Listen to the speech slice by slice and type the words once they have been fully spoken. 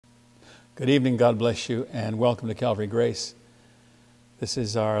Good evening, God bless you, and welcome to Calvary Grace. This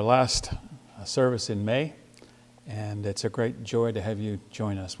is our last service in May, and it's a great joy to have you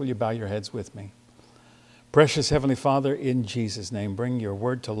join us. Will you bow your heads with me? Precious Heavenly Father, in Jesus' name, bring your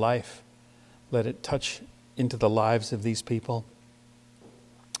word to life. Let it touch into the lives of these people.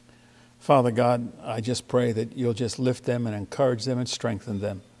 Father God, I just pray that you'll just lift them and encourage them and strengthen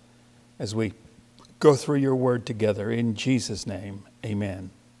them as we go through your word together. In Jesus' name,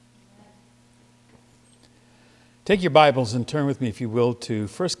 amen. Take your Bibles and turn with me, if you will, to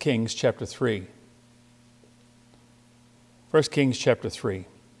 1 Kings chapter 3. 1 Kings chapter 3.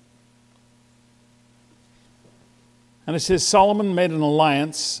 And it says, Solomon made an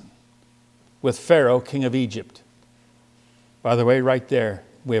alliance with Pharaoh, king of Egypt. By the way, right there,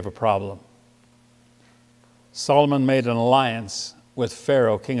 we have a problem. Solomon made an alliance with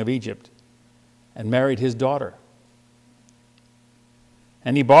Pharaoh, king of Egypt, and married his daughter.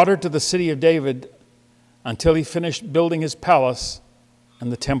 And he brought her to the city of David until he finished building his palace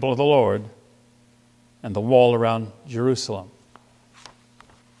and the temple of the Lord and the wall around Jerusalem.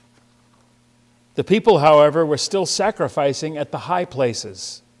 The people, however, were still sacrificing at the high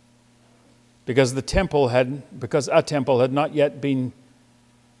places because a temple had not yet been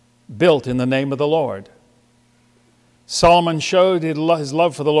built in the name of the Lord. Solomon showed his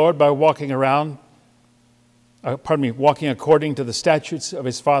love for the Lord by walking according to the statutes of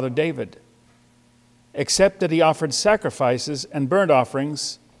his father David, except that he offered sacrifices and burnt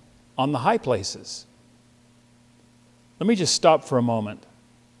offerings on the high places. Let me just stop for a moment.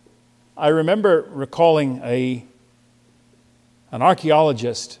 I remember recalling an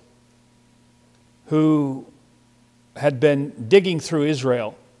archaeologist who had been digging through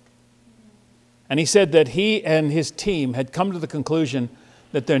Israel. And he said that he and his team had come to the conclusion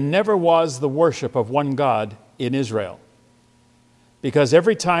that there never was the worship of one God in Israel. Because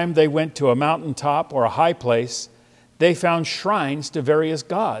every time they went to a mountaintop or a high place, they found shrines to various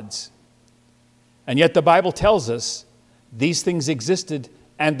gods. And yet the Bible tells us these things existed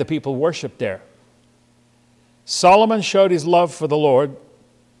and the people worshiped there. Solomon showed his love for the Lord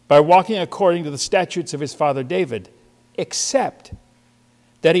by walking according to the statutes of his father David, except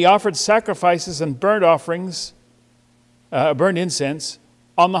that he offered sacrifices and burnt offerings, burnt incense,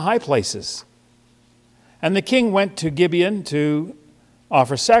 on the high places. And the king went to Gibeon to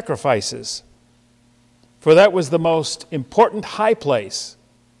offer sacrifices, for that was the most important high place.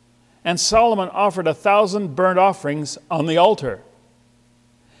 And Solomon offered 1,000 burnt offerings on the altar.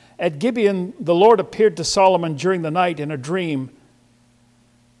 At Gibeon, the Lord appeared to Solomon during the night in a dream,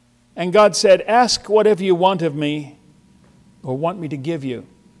 and God said, "Ask whatever you want of me, or want me to give you."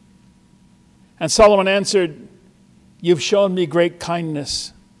 And Solomon answered, "You've shown me great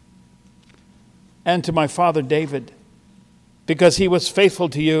kindness, and to my father David, because he was faithful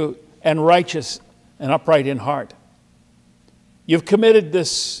to you and righteous and upright in heart. You've committed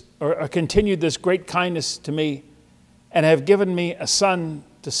this or continued this great kindness to me, and have given me a son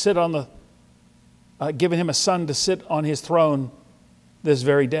to sit on given him a son to sit on his throne this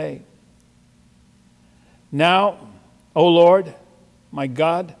very day. Now, O Lord, my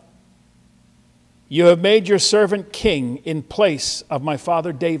God, you have made your servant king in place of my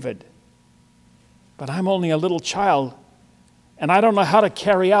father David. But I'm only a little child, and I don't know how to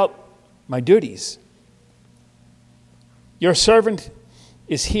carry out my duties. Your servant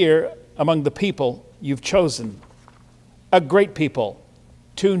is here among the people you've chosen, a great people,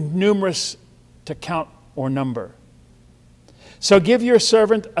 too numerous to count or number. So give your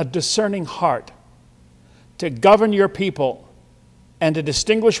servant a discerning heart to govern your people and to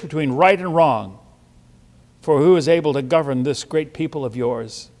distinguish between right and wrong, for who is able to govern this great people of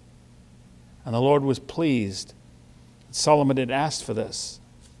yours?" And the Lord was pleased. Solomon had asked for this.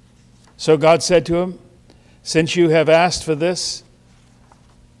 So God said to him, "Since you have asked for this,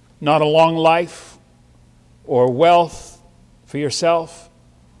 not a long life or wealth for yourself,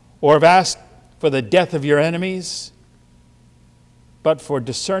 or have asked for the death of your enemies, but for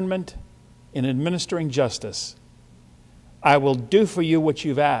discernment in administering justice, I will do for you what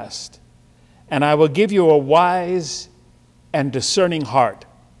you've asked, and I will give you a wise and discerning heart,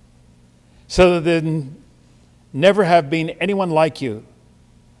 so that there never have been anyone like you,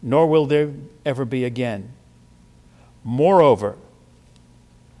 nor will there ever be again. Moreover,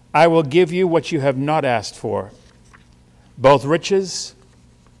 I will give you what you have not asked for, both riches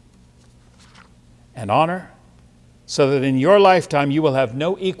and honor, so that in your lifetime you will have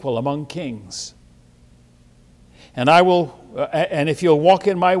no equal among kings. And if you'll walk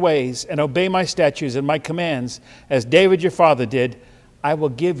in my ways and obey my statutes and my commands, as David your father did, I will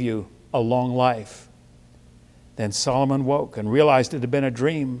give you a long life." Then Solomon woke and realized it had been a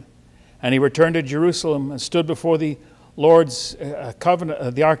dream. And he returned to Jerusalem and stood before the Lord's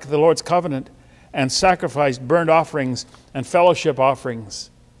covenant, the ark of the Lord's covenant, and sacrificed burnt offerings and fellowship offerings.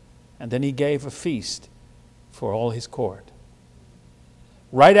 And then he gave a feast for all his court.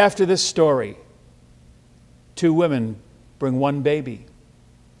 Right after this story, 2 women bring 1 baby.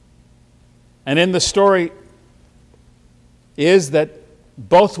 And in the story is that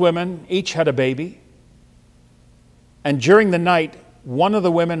both women each had a baby. And during the night, one of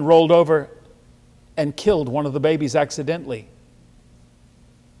the women rolled over and killed one of the babies accidentally.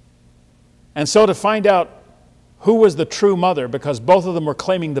 And so to find out who was the true mother, because both of them were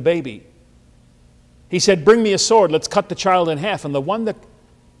claiming the baby, he said, "Bring me a sword, let's cut the child in half." And the one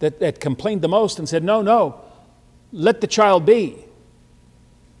that complained the most and said, "No, let the child be,"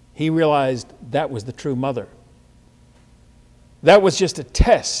 he realized that was the true mother. That was just a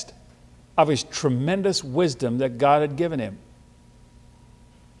test of his tremendous wisdom that God had given him.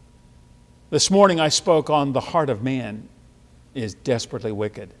 This morning I spoke on the heart of man is desperately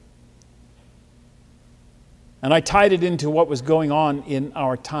wicked. And I tied it into what was going on in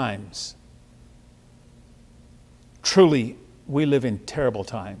our times. Truly, we live in terrible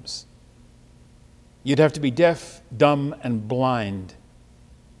times. You'd have to be deaf, dumb, and blind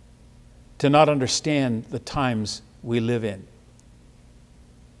to not understand the times we live in.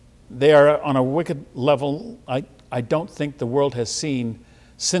 They are on a wicked level I don't think the world has seen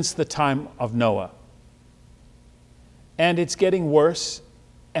since the time of Noah. And it's getting worse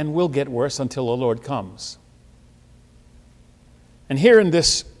and will get worse until the Lord comes. And here in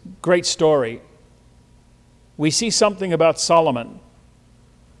this great story, we see something about Solomon.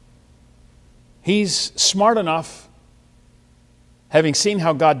 He's smart enough, having seen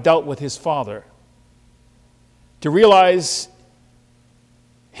how God dealt with his father, to realize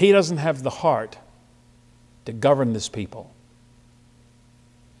he doesn't have the heart to govern this people.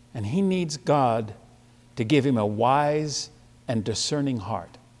 And he needs God to give him a wise and discerning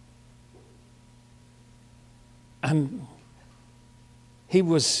heart. And he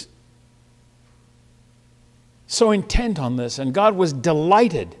was so intent on this, and God was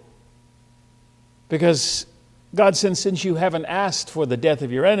delighted, because God said, since you haven't asked for the death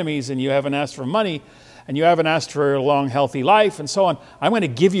of your enemies, and you haven't asked for money, and you haven't asked for a long, healthy life, and so on, I'm going to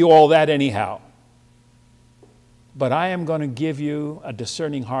give you all that anyhow. But I am going to give you a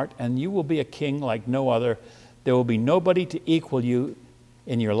discerning heart, and you will be a king like no other. There will be nobody to equal you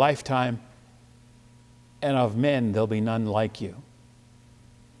in your lifetime, and of men there'll be none like you.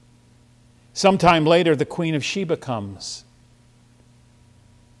 Sometime later, the Queen of Sheba comes.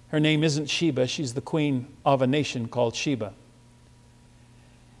 Her name isn't Sheba. She's the queen of a nation called Sheba.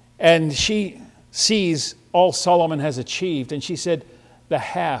 And she sees all Solomon has achieved, and she said, the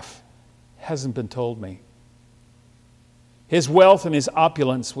half hasn't been told me. His wealth and his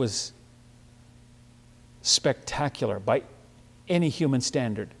opulence was spectacular by any human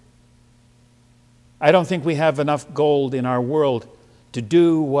standard. I don't think we have enough gold in our world to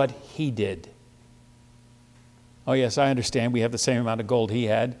do what he did. Oh yes, I understand we have the same amount of gold he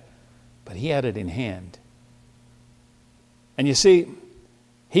had, but he had it in hand. And you see,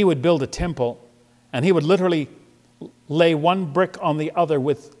 he would build a temple, and he would literally lay one brick on the other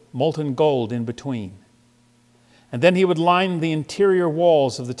with molten gold in between. And then he would line the interior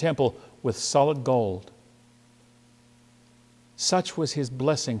walls of the temple with solid gold. Such was his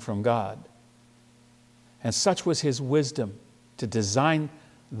blessing from God. And such was his wisdom to design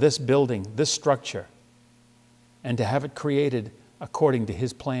this building, this structure, and to have it created according to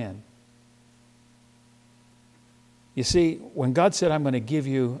his plan. You see, when God said, I'm going to give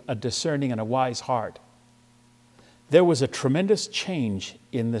you a discerning and a wise heart, there was a tremendous change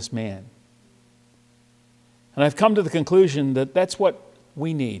in this man. And I've come to the conclusion that that's what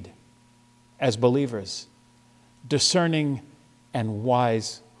we need as believers, discerning and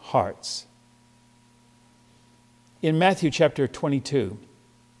wise hearts. In Matthew chapter 22,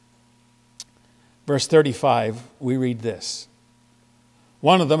 verse 35, we read this.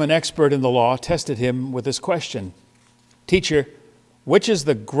 One of them, an expert in the law, tested him with this question. Teacher, which is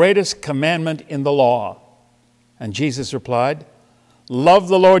the greatest commandment in the law? And Jesus replied, love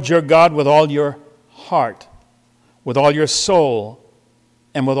the Lord your God with all your heart, with all your soul,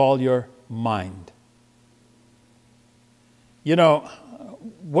 and with all your mind. You know,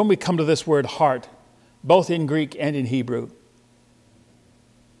 when we come to this word heart, both in Greek and in Hebrew,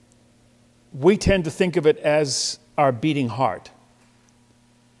 we tend to think of it as our beating heart.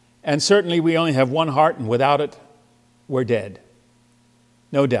 And certainly we only have one heart, and without it, we're dead.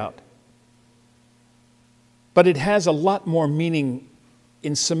 No doubt. But it has a lot more meaning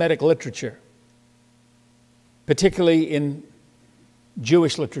in Semitic literature, particularly in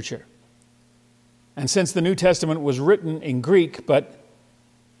Jewish literature. And since the New Testament was written in Greek, but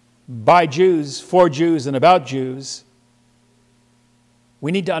by Jews, for Jews, and about Jews,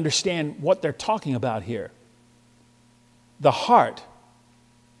 we need to understand what they're talking about here. The heart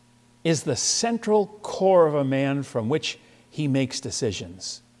is the central core of a man from which he makes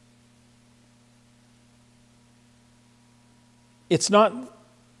decisions. It's not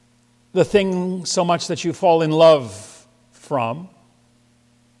the thing so much that you fall in love from.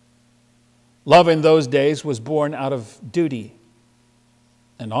 Love in those days was born out of duty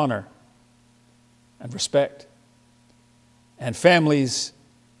and honor and respect. And families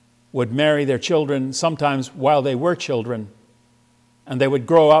would marry their children sometimes while they were children, and they would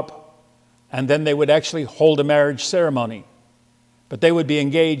grow up, and then they would actually hold a marriage ceremony. But they would be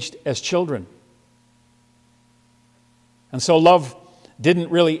engaged as children. And so love didn't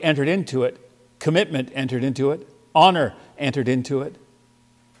really enter into it. Commitment entered into it. Honor entered into it.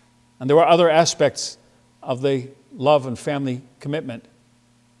 And there were other aspects of the love and family commitment.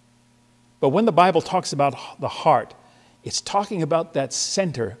 But when the Bible talks about the heart, it's talking about that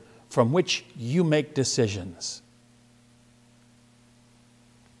center from which you make decisions.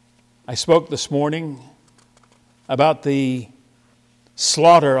 I spoke this morning about the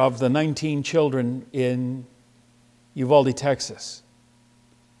slaughter of the 19 children in Uvalde, Texas.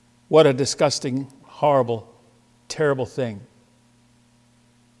 What a disgusting, horrible, terrible thing.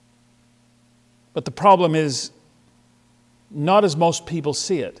 But the problem is not as most people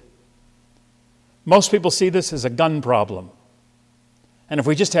see it. Most people see this as a gun problem. And if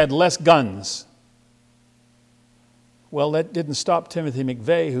we just had less guns, well, that didn't stop Timothy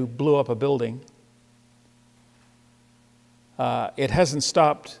McVeigh, who blew up a building. It hasn't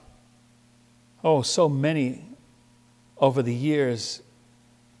stopped, so many over the years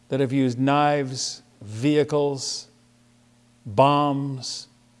that have used knives, vehicles, bombs,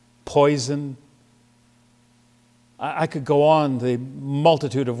 poison. I could go on the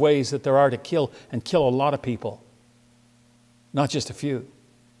multitude of ways that there are to kill, and kill a lot of people, not just a few.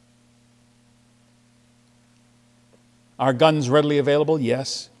 Are guns readily available?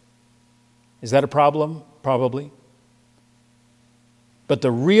 Yes. Is that a problem? Probably. But the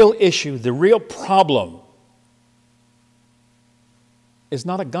real issue, the real problem, is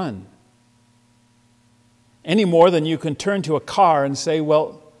not a gun. Any more than you can turn to a car and say,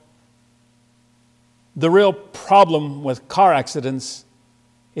 well, the real problem with car accidents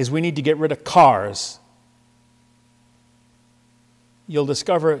is we need to get rid of cars. You'll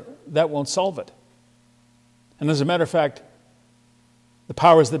discover that won't solve it. And as a matter of fact, the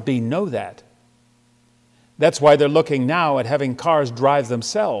powers that be know that. That's why they're looking now at having cars drive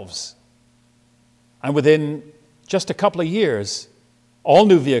themselves. And within just a couple of years, all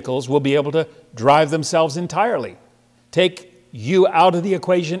new vehicles will be able to drive themselves entirely. Take you out of the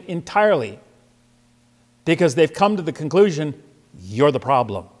equation entirely. Because they've come to the conclusion, you're the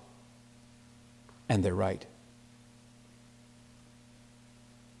problem. And they're right.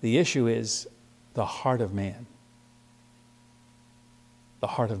 The issue is the heart of man. The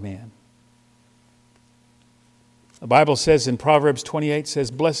heart of man. The Bible says in Proverbs 28, says,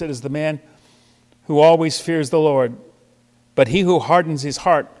 blessed is the man who always fears the Lord, but he who hardens his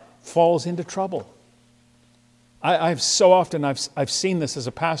heart falls into trouble. I've so often seen this as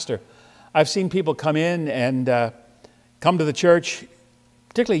a pastor. I've seen people come in and come to the church,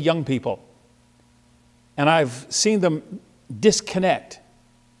 particularly young people, and I've seen them disconnect,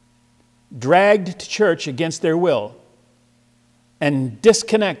 dragged to church against their will, and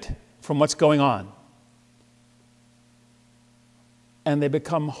disconnect from what's going on. And they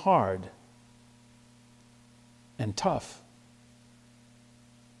become hard and tough.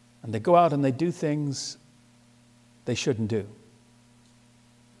 And they go out and they do things they shouldn't do.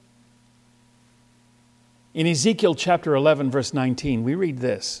 In Ezekiel chapter 11, verse 19, we read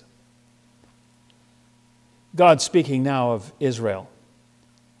this. God speaking now of Israel.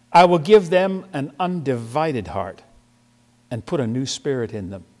 I will give them an undivided heart and put a new spirit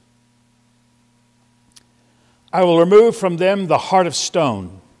in them. I will remove from them the heart of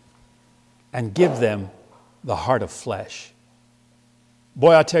stone and give them the heart of flesh.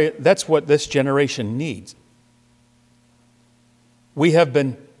 Boy, I tell you, that's what this generation needs. We have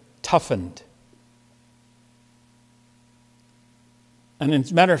been toughened. And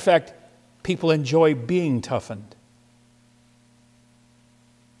as a matter of fact, people enjoy being toughened.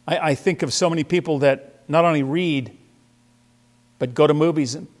 I think of so many people that not only read, but go to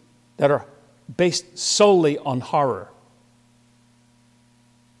movies that are based solely on horror.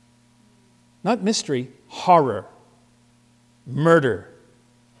 Not mystery, horror, murder,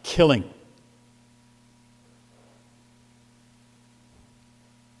 killing.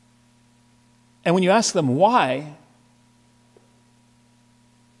 And when you ask them why,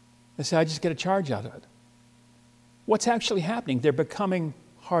 they say, I just get a charge out of it. What's actually happening? They're becoming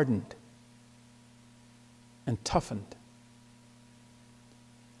hardened and toughened.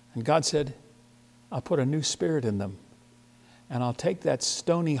 And God said, I'll put a new spirit in them, and I'll take that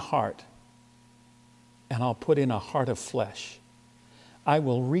stony heart and I'll put in a heart of flesh. I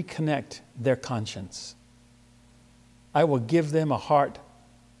will reconnect their conscience. I will give them a heart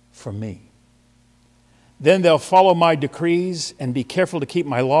for me. Then they'll follow my decrees and be careful to keep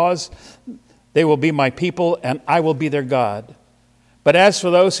my laws. They will be my people, and I will be their God. But as for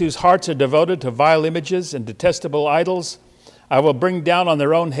those whose hearts are devoted to vile images and detestable idols, I will bring down on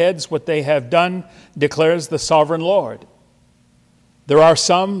their own heads what they have done, declares the sovereign Lord. There are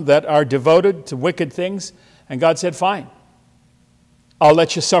some that are devoted to wicked things, and God said, fine, I'll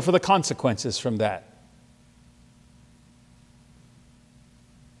let you suffer the consequences from that.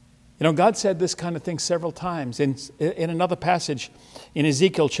 You know, God said this kind of thing several times. In another passage, in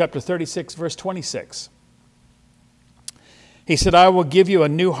Ezekiel chapter 36, verse 26. He said, I will give you a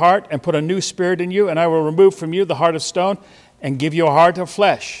new heart and put a new spirit in you, and I will remove from you the heart of stone and give you a heart of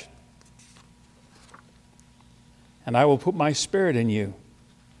flesh. And I will put my spirit in you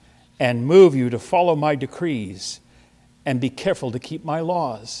and move you to follow my decrees and be careful to keep my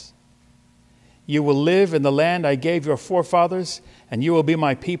laws. You will live in the land I gave your forefathers, and you will be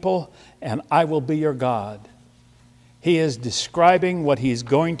my people, and I will be your God. He is describing what he's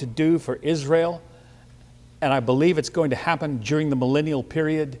going to do for Israel, and I believe it's going to happen during the millennial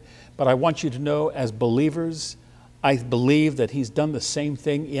period. But I want you to know, as believers, I believe that he's done the same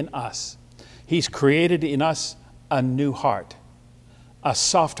thing in us. He's created in us a new heart, a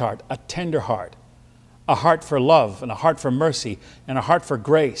soft heart, a tender heart, a heart for love, and a heart for mercy, and a heart for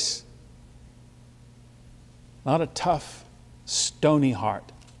grace. Not a tough, stony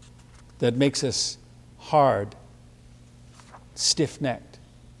heart that makes us hard, stiff-necked.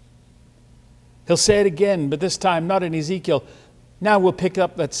 He'll say it again, but this time not in Ezekiel. Now we'll pick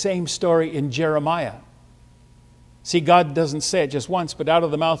up that same story in Jeremiah. See, God doesn't say it just once, but out of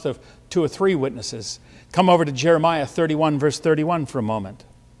the mouth of 2 or 3 witnesses. Come over to Jeremiah 31, verse 31 for a moment.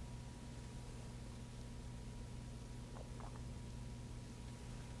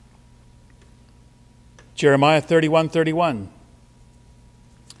 Jeremiah 31:31.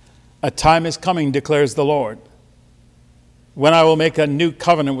 A time is coming, declares the Lord, when I will make a new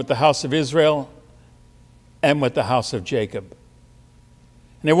covenant with the house of Israel and with the house of Jacob.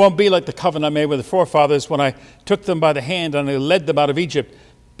 And it won't be like the covenant I made with the forefathers when I took them by the hand and I led them out of Egypt,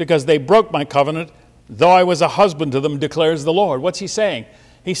 because they broke my covenant, though I was a husband to them, declares the Lord. What's he saying?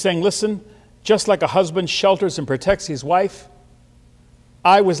 He's saying, listen, just like a husband shelters and protects his wife,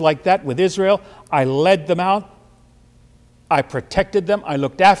 I was like that with Israel. I led them out. I protected them. I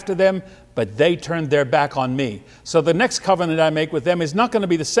looked after them, but they turned their back on me. So the next covenant I make with them is not going to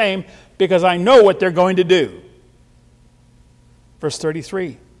be the same, because I know what they're going to do. Verse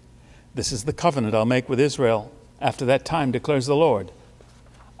 33, this is the covenant I'll make with Israel after that time, declares the Lord.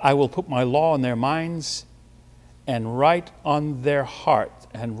 I will put my law in their minds and write it on their hearts,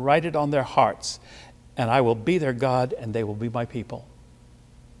 and I will be their God, and they will be my people.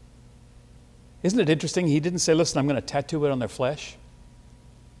 Isn't it interesting? He didn't say, listen, I'm going to tattoo it on their flesh.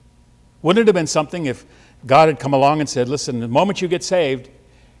 Wouldn't it have been something if God had come along and said, listen, the moment you get saved,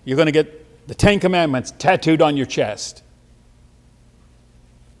 you're going to get the 10 Commandments tattooed on your chest.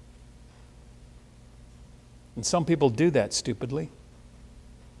 And some people do that stupidly.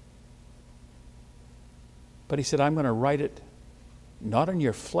 But he said, I'm going to write it not on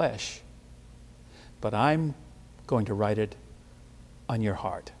your flesh, but I'm going to write it on your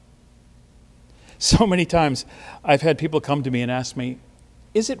heart. So many times I've had people come to me and ask me,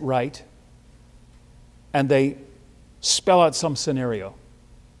 is it right? And they spell out some scenario.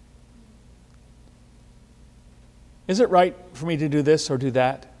 Is it right for me to do this or do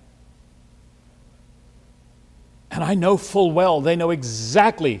that? And I know full well they know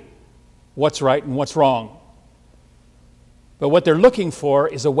exactly what's right and what's wrong. But what they're looking for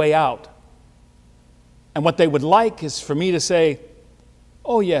is a way out. And what they would like is for me to say,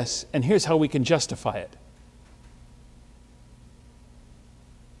 oh yes, and here's how we can justify it.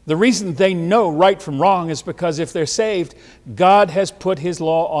 The reason they know right from wrong is because if they're saved, God has put his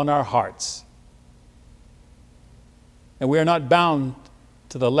law on our hearts. And we are not bound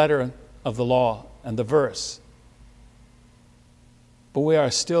to the letter of the law and the verse. But we are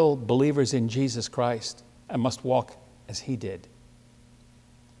still believers in Jesus Christ and must walk as he did.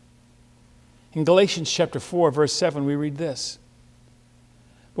 In Galatians chapter 4, verse 7, we read this.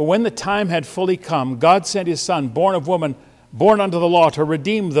 But when the time had fully come, God sent his Son, born of woman, born under the law, to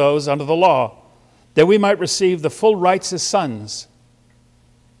redeem those under the law, that we might receive the full rights as sons.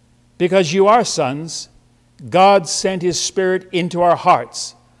 Because you are sons, God sent his Spirit into our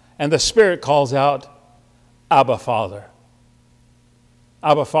hearts, and the Spirit calls out, Abba, Father.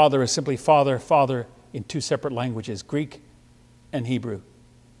 Abba, Father is simply Father, Father in two separate languages, Greek and Hebrew,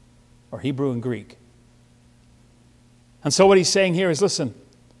 or Hebrew and Greek. And so what he's saying here is, listen,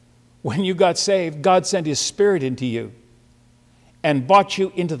 when you got saved, God sent his Spirit into you and brought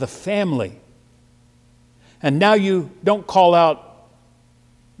you into the family. And now you don't call out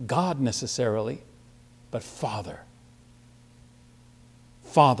God necessarily, but Father.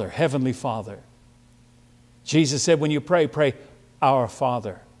 Father, Heavenly Father. Jesus said, when you pray, pray, Our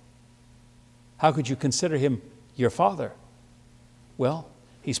Father. How could you consider him your Father? Well,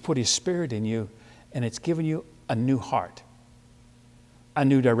 he's put his Spirit in you, and it's given you a new heart, a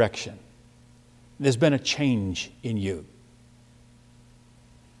new direction. There's been a change in you.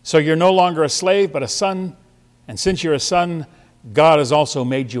 So you're no longer a slave, but a son. And since you're a son, God has also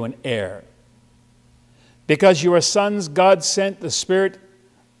made you an heir. Because you are sons, God sent the Spirit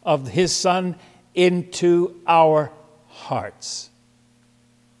of his Son into our hearts.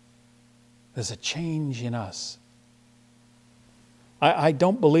 There's a change in us. I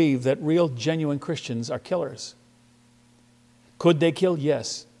don't believe that real, genuine Christians are killers. Could they kill?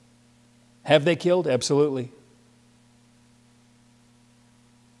 Yes. Have they killed? Absolutely.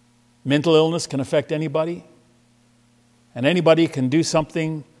 Mental illness can affect anybody, and anybody can do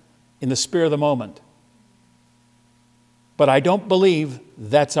something in the spur of the moment. But I don't believe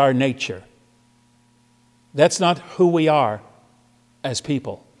that's our nature. That's not who we are as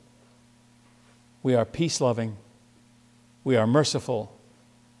people. We are peace-loving. We are merciful.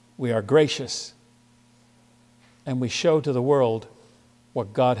 We are gracious. And we show to the world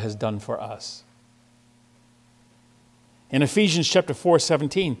what God has done for us. In Ephesians chapter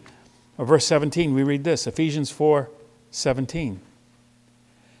 4:17, or verse 17, we read this, Ephesians 4:17.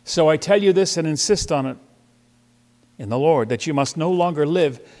 So I tell you this and insist on it in the Lord, that you must no longer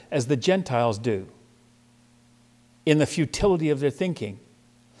live as the Gentiles do, in the futility of their thinking.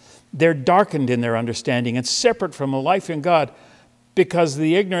 They're darkened in their understanding and separate from a life in God because of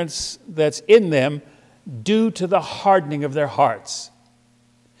the ignorance that's in them due to the hardening of their hearts.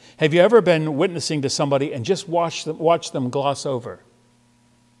 Have you ever been witnessing to somebody and just watch them gloss over?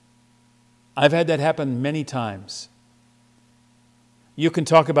 I've had that happen many times. You can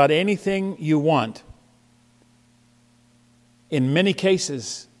talk about anything you want, in many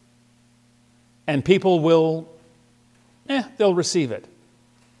cases, and people will, they'll receive it.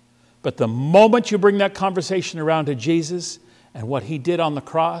 But the moment you bring that conversation around to Jesus and what he did on the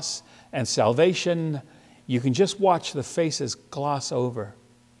cross and salvation, you can just watch the faces gloss over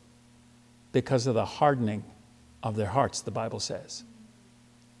because of the hardening of their hearts, the Bible says.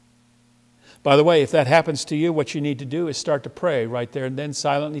 By the way, if that happens to you, what you need to do is start to pray right there and then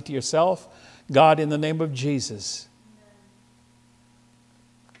silently to yourself, God, in the name of Jesus,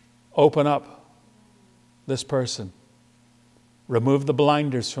 open up this person. Remove the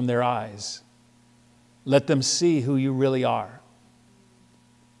blinders from their eyes. Let them see who you really are.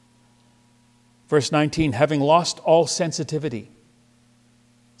 Verse 19, having lost all sensitivity.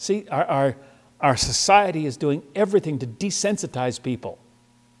 See, our society is doing everything to desensitize people.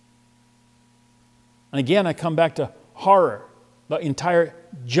 And again, I come back to horror, the entire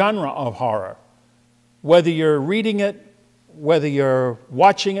genre of horror. Whether you're reading it, whether you're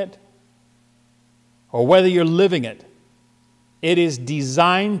watching it, or whether you're living it, it is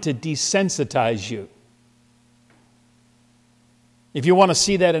designed to desensitize you. If you want to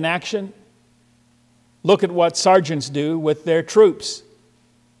see that in action, look at what sergeants do with their troops.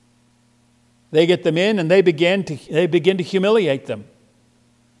 They get them in and they begin to humiliate them.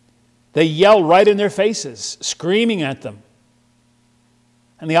 They yell right in their faces, screaming at them.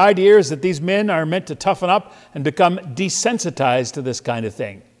 And the idea is that these men are meant to toughen up and become desensitized to this kind of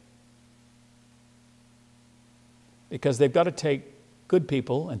thing. Because they've got to take good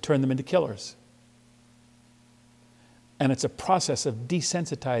people and turn them into killers. And it's a process of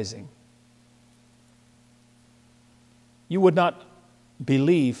desensitizing. You would not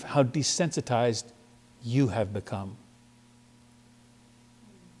believe how desensitized you have become.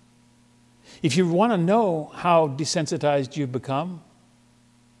 If you want to know how desensitized you've become,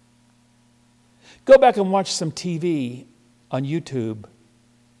 go back and watch some TV on YouTube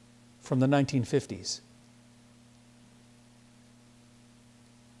from the 1950s.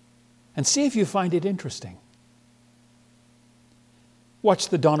 And see if you find it interesting. Watch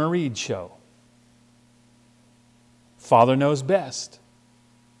the Donna Reed show. Father Knows Best.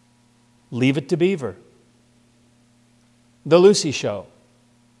 Leave It to Beaver. The Lucy Show.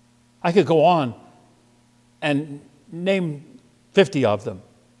 I could go on and name 50 of them.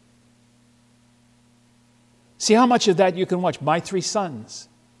 See how much of that you can watch. My Three Sons.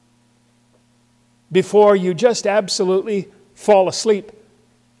 Before you just absolutely fall asleep.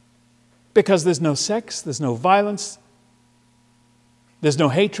 Because there's no sex, there's no violence, there's no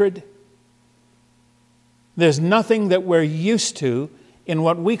hatred. There's nothing that we're used to in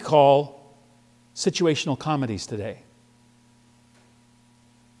what we call situational comedies today.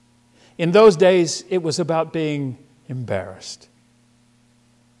 In those days, it was about being embarrassed.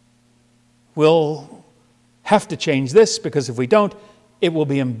 We'll have to change this because if we don't, it will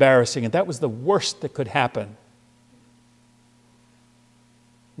be embarrassing. And that was the worst that could happen.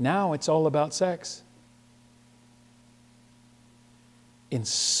 Now it's all about sex. In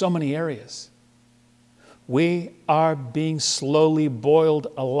so many areas. We are being slowly boiled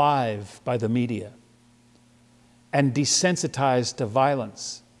alive by the media and desensitized to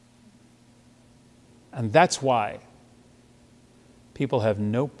violence. And that's why people have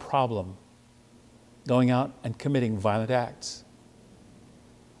no problem going out and committing violent acts.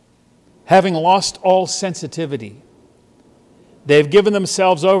 Having lost all sensitivity, they've given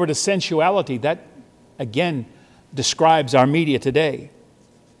themselves over to sensuality. That, again, describes our media today.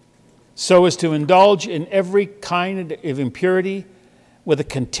 So as to indulge in every kind of impurity with a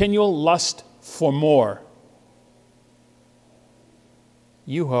continual lust for more.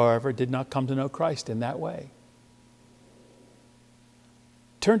 You, however, did not come to know Christ in that way.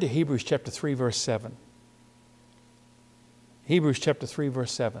 Turn to Hebrews chapter 3, verse 7. Hebrews chapter 3,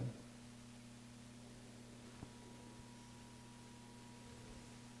 verse 7.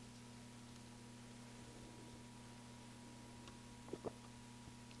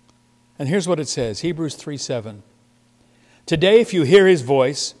 And here's what it says, Hebrews 3:7. Today, if you hear his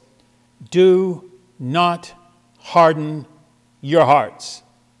voice, do not harden your hearts,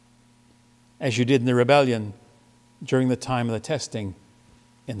 as you did in the rebellion during the time of the testing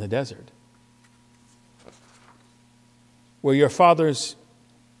in the desert, where your fathers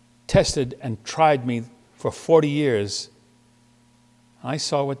tested and tried me for 40 years. I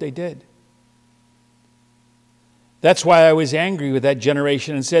saw what they did. That's why I was angry with that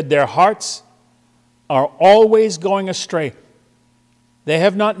generation and said, their hearts are always going astray. They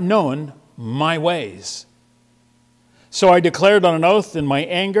have not known my ways. So I declared on an oath in my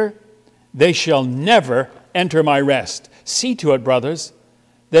anger, they shall never enter my rest. See to it, brothers,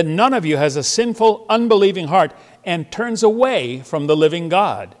 that none of you has a sinful, unbelieving heart and turns away from the living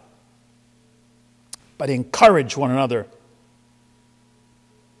God. But encourage one another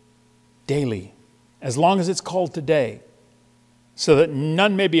daily, as long as it's called today, so that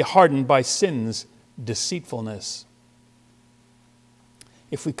none may be hardened by sin's deceitfulness.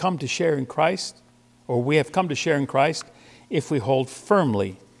 If we come to share in Christ, or we have come to share in Christ, if we hold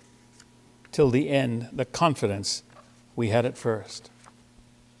firmly till the end the confidence we had at first.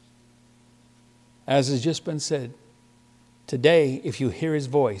 As has just been said, today, if you hear his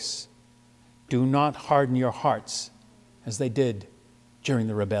voice, do not harden your hearts as they did during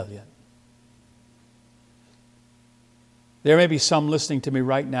the rebellion. There may be some listening to me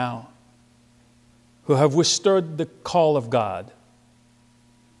right now who have withstood the call of God,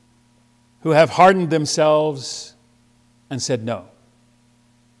 who have hardened themselves and said no.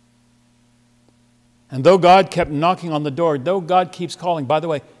 And though God kept knocking on the door, though God keeps calling, by the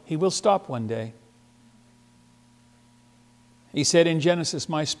way, he will stop one day. He said in Genesis,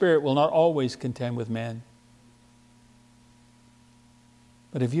 my spirit will not always contend with man.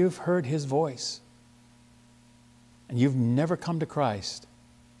 But if you've heard his voice, and you've never come to Christ,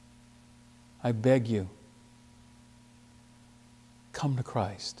 I beg you, come to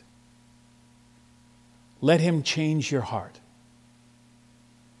Christ. Let him change your heart.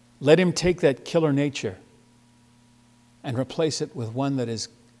 Let him take that killer nature and replace it with one that is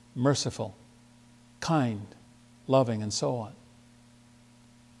merciful, kind, loving, and so on.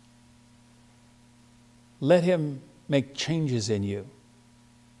 Let him make changes in you.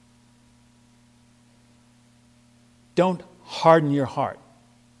 Don't harden your heart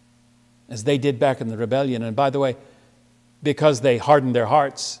as they did back in the rebellion. And by the way, because they hardened their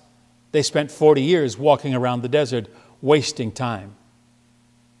hearts, they spent 40 years walking around the desert, wasting time.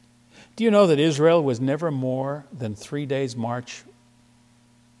 Do you know that Israel was never more than 3 days' march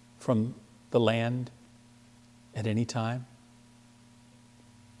from the land at any time?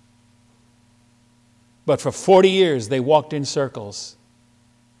 But for 40 years, they walked in circles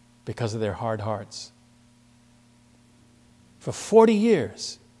because of their hard hearts. For 40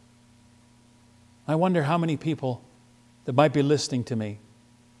 years. I wonder how many people that might be listening to me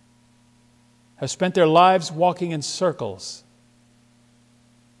have spent their lives walking in circles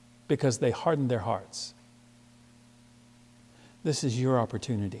because they hardened their hearts. This is your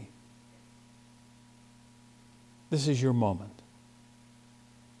opportunity. This is your moment.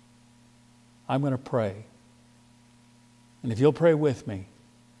 I'm going to pray. And if you'll pray with me,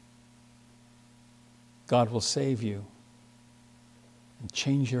 God will save you and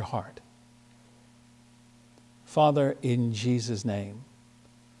change your heart. Father, in Jesus' name,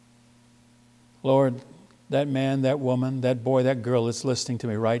 Lord, that man, that woman, that boy, that girl that's listening to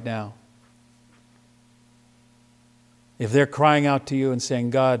me right now, if they're crying out to you and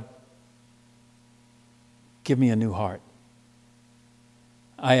saying, God, give me a new heart,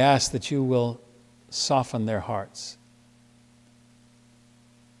 I ask that you will soften their hearts,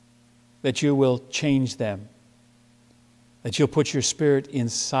 that you will change them, that you'll put your Spirit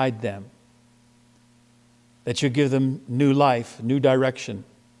inside them, that you'll give them new life, new direction,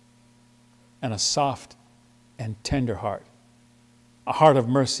 and a soft and tender heart, a heart of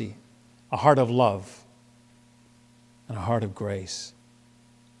mercy, a heart of love, and a heart of grace.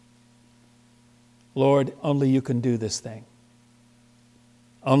 Lord, only you can do this thing.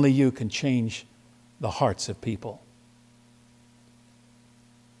 Only you can change the hearts of people.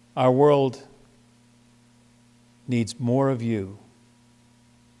 Our world needs more of you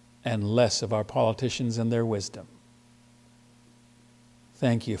and less of our politicians and their wisdom.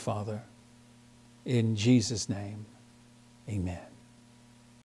 Thank you, Father. In Jesus' name, amen.